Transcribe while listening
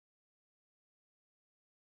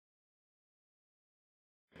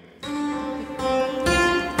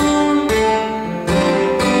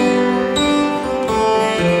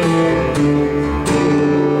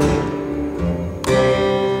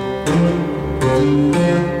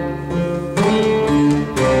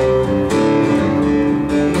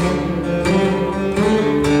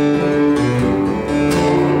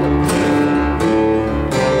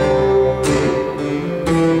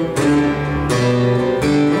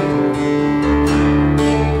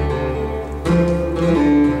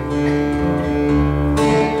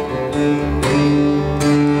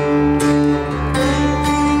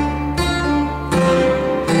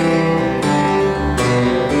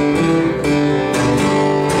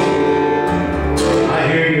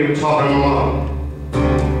Talking a lot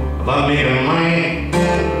about making money.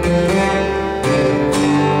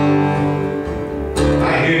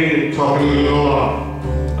 I hear you talking a lot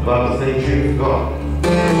about the things you've got.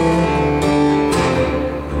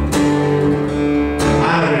 I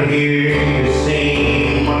don't hear you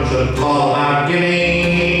saying much at all about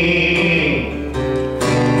giving.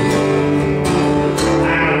 I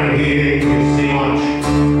don't hear you say much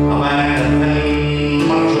about anything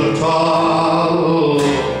much at all.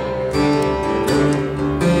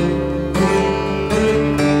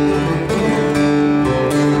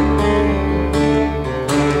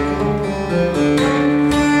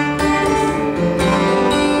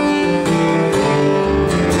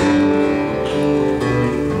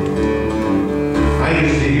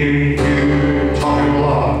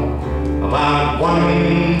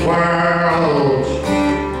 One world.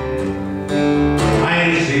 I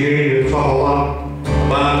used to hear you talk a lot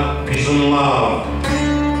about peace and love.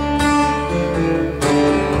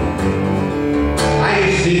 I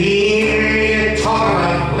used to hear you talk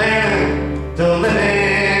about learning to live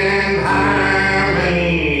in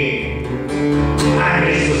harmony. I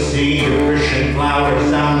used to see you pushing flowers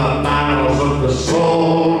down the barrels of the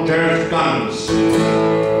soldiers' guns.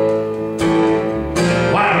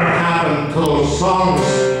 Those songs,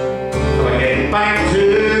 so I get back to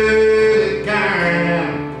the garden.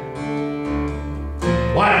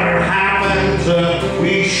 Whatever happens,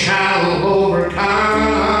 we shall overcome.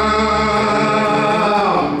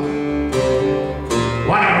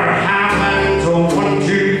 Whatever happens, 1,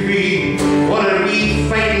 2, 3, what are we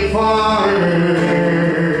fighting for?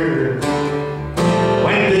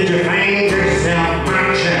 When did you find yourself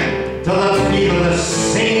marching to the beat of the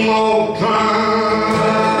same old drum?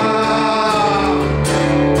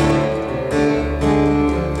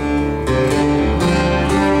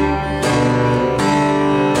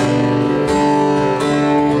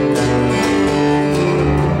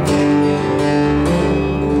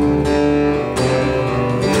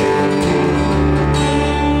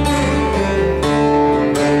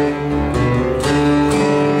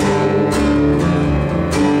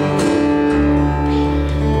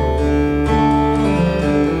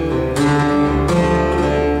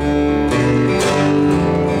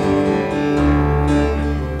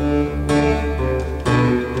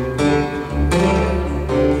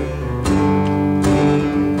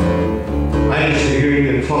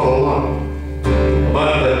 Talk a lot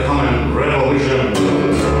about the coming revolution.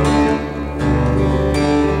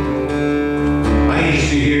 I used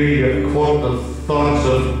to hear you quote the thoughts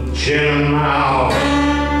of Jim Mao.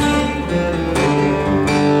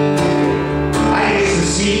 I used to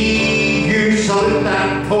see you salute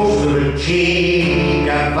that poster of Che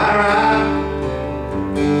Guevara.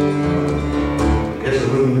 Guess it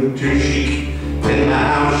wouldn't look too chic in the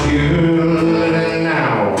house you live in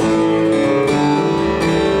now.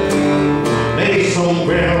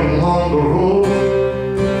 Somewhere along the road,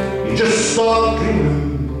 you just start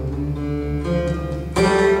dreaming.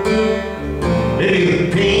 Maybe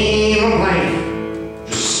the pain of life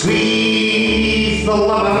just squeeze the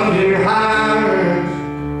love out of your heart.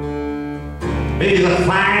 Maybe the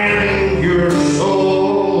fire in your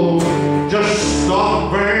soul just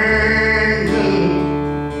stop burning.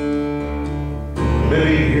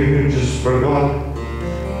 Maybe you just forgot.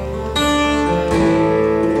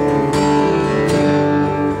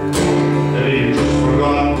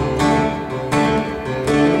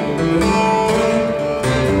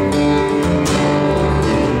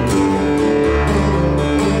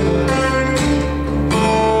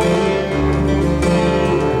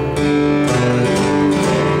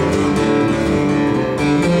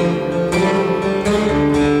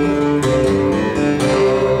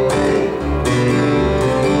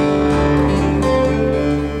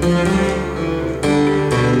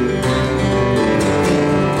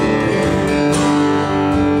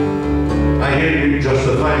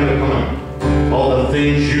 Justifying the comment, all the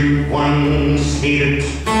things you once hated,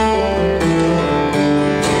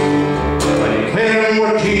 by declaring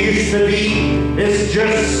what you used to be is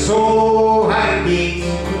just so happy.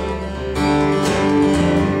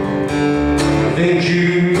 Things you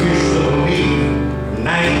used to believe,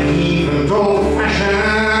 naive and dull.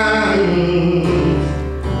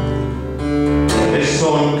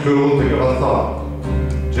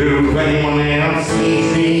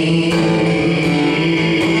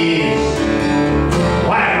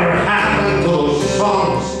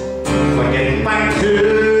 to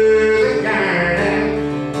the garden.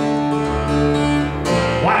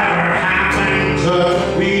 Whatever happens,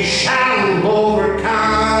 we shall overcome.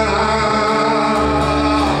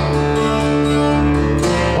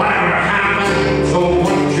 Whatever happens, oh,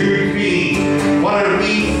 1, 2, 3, what are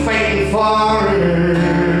we fighting for?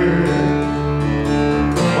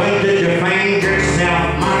 When did you find yourself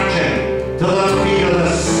marching to the beat of the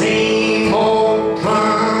same old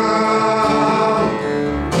drum?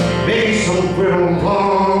 Maybe somewhere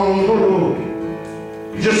along the road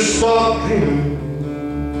you just stopped dreaming.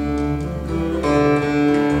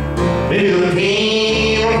 Maybe the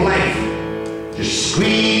pain of life just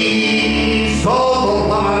squeezed all the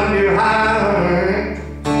love out of your heart.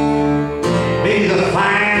 Maybe the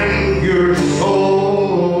fire in your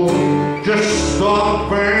soul just stopped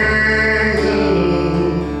burning.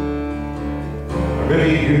 Or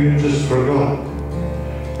maybe you just forgot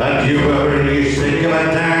that you ever used to give a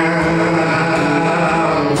damn.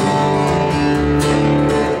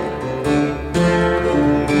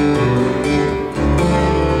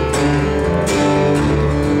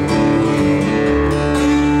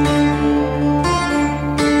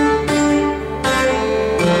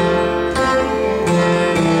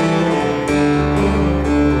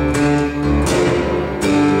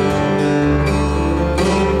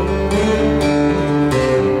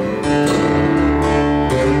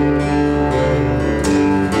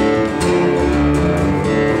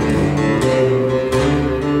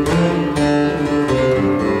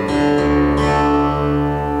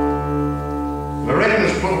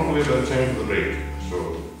 Probably about time for the break, so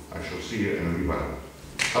I shall see you in a wee while.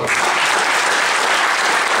 Hello.